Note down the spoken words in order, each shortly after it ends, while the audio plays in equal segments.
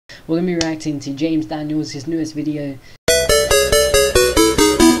we're gonna be reacting to James Daniels, his newest video.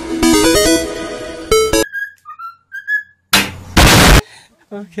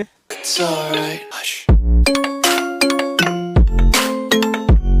 Okay. It's alright. Hush.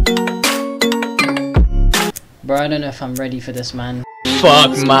 Bro, I don't know if I'm ready for this, man.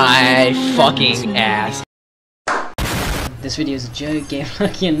 Fuck my fucking ass. This video is a joke, game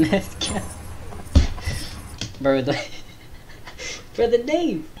lucky and this guy. Bro, the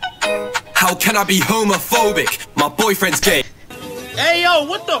name. How can I be homophobic? My boyfriend's gay. Hey yo,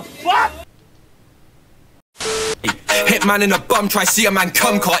 what the fuck? Hit man in a bum, try see a man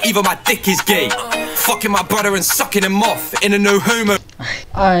come car, even my dick is gay. Fucking my brother and sucking him off in a no homo.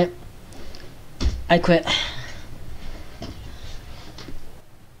 Alright. I quit.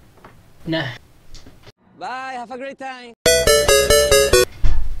 Nah. Bye, have a great time.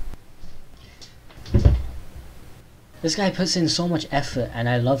 This guy puts in so much effort and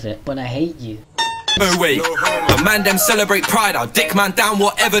I love it, but I hate you. No way. The man them celebrate pride, I'll dick man down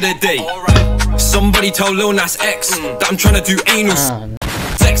whatever the day. Somebody tell Lil Nas X that I'm trying to do anal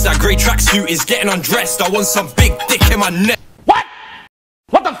sex. That grey tracksuit is getting undressed. I want some big dick in my neck. What?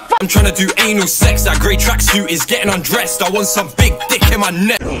 What the fuck? I'm trying to do anal sex. That grey tracksuit is getting undressed. I want some big dick in my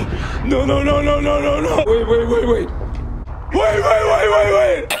neck. No. Wait.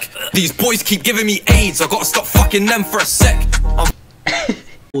 These boys keep giving me AIDS. I gotta stop fucking them for a sec.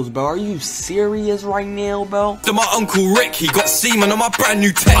 Bro, are you serious right now, bro? To my Uncle Rick, he got semen on my brand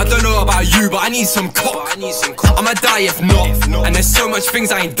new tech. I don't know about you, but I need some cock. I'ma die if not. And there's so much things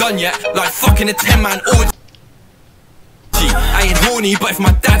I ain't done yet, like fucking a 10-man orgy. I ain't horny, but if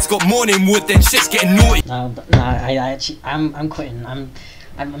my dad's got morning wood, then shit's getting naughty. I'm quitting. I'm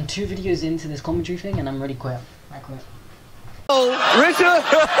 2 videos into this commentary thing and I'm ready to quit. I quit. Richard!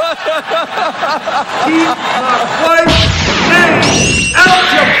 Keep my wife's name out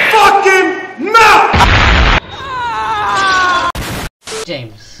your fucking mouth!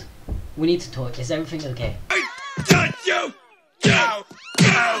 James, we need to talk. Is everything okay? I got you! Go!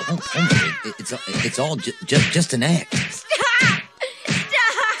 It's all just an act. Stop!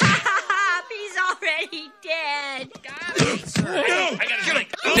 Stop! He's already dead.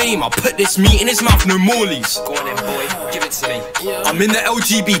 Name, I'll put this meat in his mouth, no morleys. Go on then, boy, give it to me. I'm in the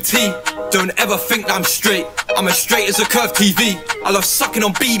LGBT, don't ever think that I'm straight. I'm as straight as a curved TV. I love sucking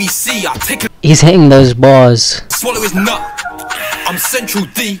on BBC. I take a He's hitting those bars. swallow his nut. I'm Central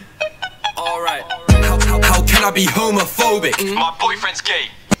D. Alright. How can I be homophobic? My boyfriend's gay.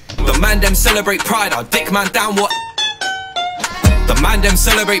 The man them celebrate pride, I'll dick man down what. The man them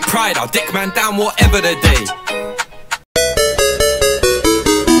celebrate pride, I'll dick man down whatever the day.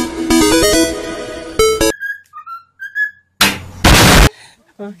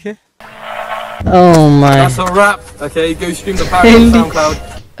 Okay. Oh my. That's a wrap. Okay, go stream the power on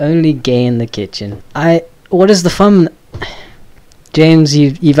SoundCloud. Only gay in the kitchen. What is the fun? James,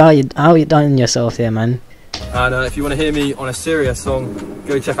 you've outdone yourself here, man. And if you want to hear me on a serious song,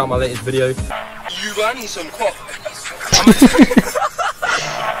 go check out my latest video. You ran some cock.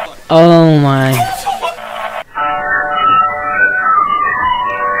 Oh my.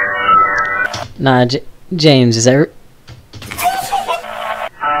 Nah, James, is that...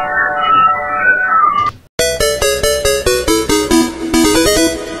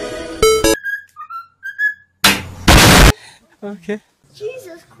 Okay.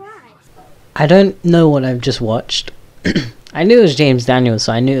 Jesus Christ. I don't know what I've just watched. I knew it was James Daniels,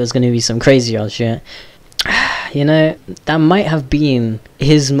 so I knew it was going to be some crazy old shit. You know, that might have been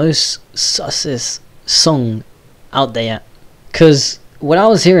his most sussest song out there yet. Because what I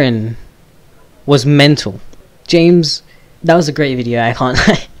was hearing was mental. James, that was a great video, I can't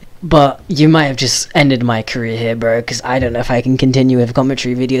lie. But you might have just ended my career here, bro, because I don't know if I can continue with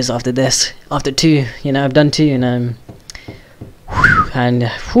commentary videos after this. After 2, you know, I've done 2, and I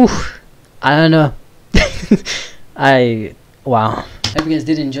don't know. Wow. Hope you guys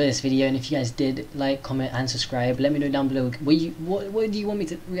did enjoy this video, and if you guys did, like, comment and subscribe. Let me know down below what do you want me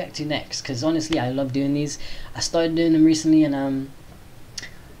to react to next, because honestly I love doing these. I started doing them recently, and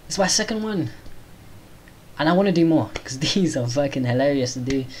it's my 2nd one, and I want to do more because these are fucking hilarious to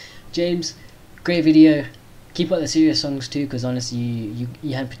do. James, great video. Keep up the serious songs too, because honestly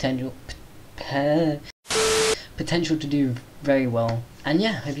you had potential to do very well. And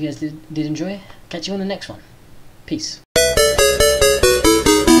yeah, hope you guys did enjoy. Catch you on the next one. Peace.